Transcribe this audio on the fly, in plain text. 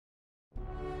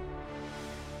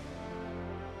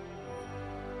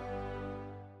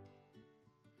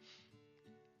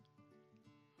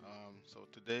So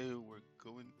today we're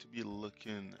going to be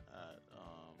looking at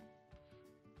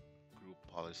group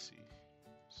policy.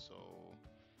 So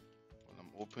when I'm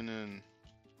opening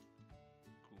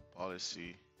group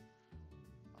policy,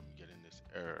 I'm getting this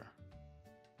error,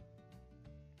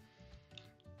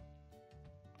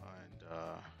 and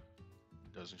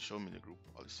it doesn't show me the group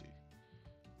policy,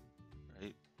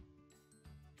 right?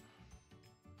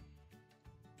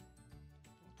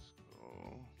 Let's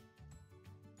go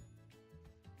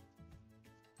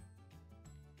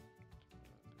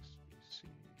this PC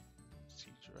C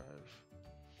drive.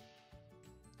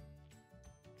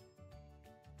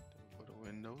 Then go to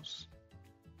Windows.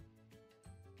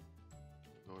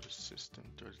 Go to System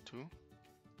 32. Group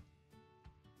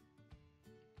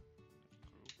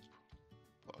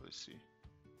policy.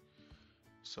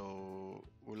 So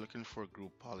we're looking for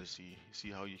group policy.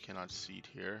 See how you cannot see it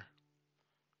here?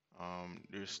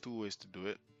 There's two ways to do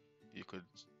it. You could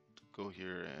go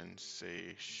here and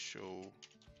say show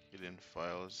hidden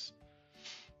files.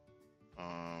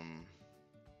 Um,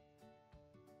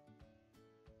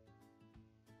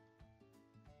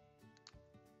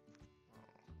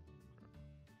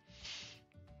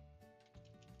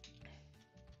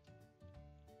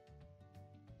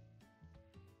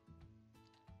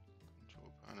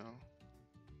 Control panel,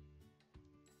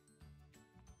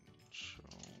 show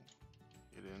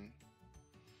hidden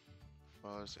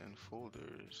files and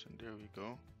folders, and there we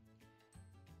go.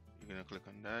 You're gonna click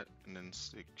on that and then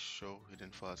click show hidden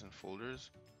files and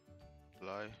folders,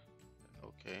 apply, and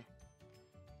OK.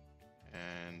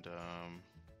 And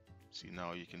see,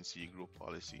 now you can see group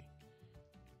policy.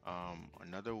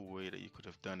 Another way that you could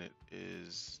have done it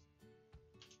is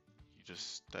you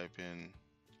just type in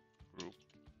group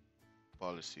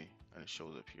policy and it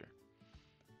shows up here.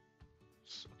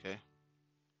 Okay.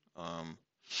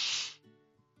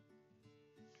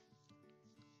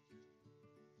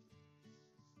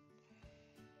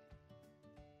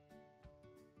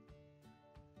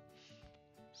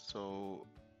 So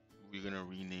we're gonna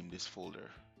rename this folder.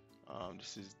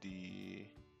 This is the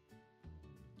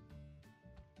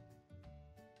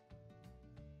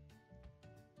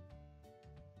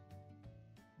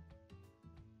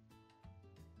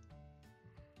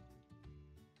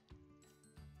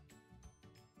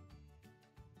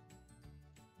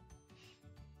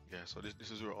so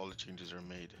this is where all the changes are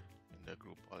made in the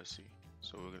group policy.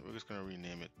 So we're just gonna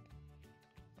rename it.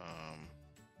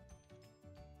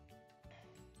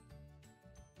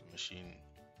 The machine,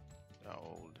 the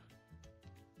old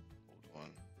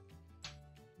one.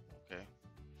 Okay.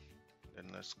 Then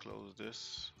let's close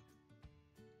this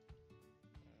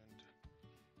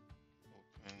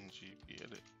and open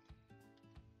GPedit.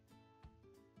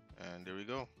 And there we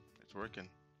go. It's working.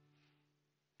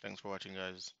 Thanks for watching,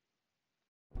 guys.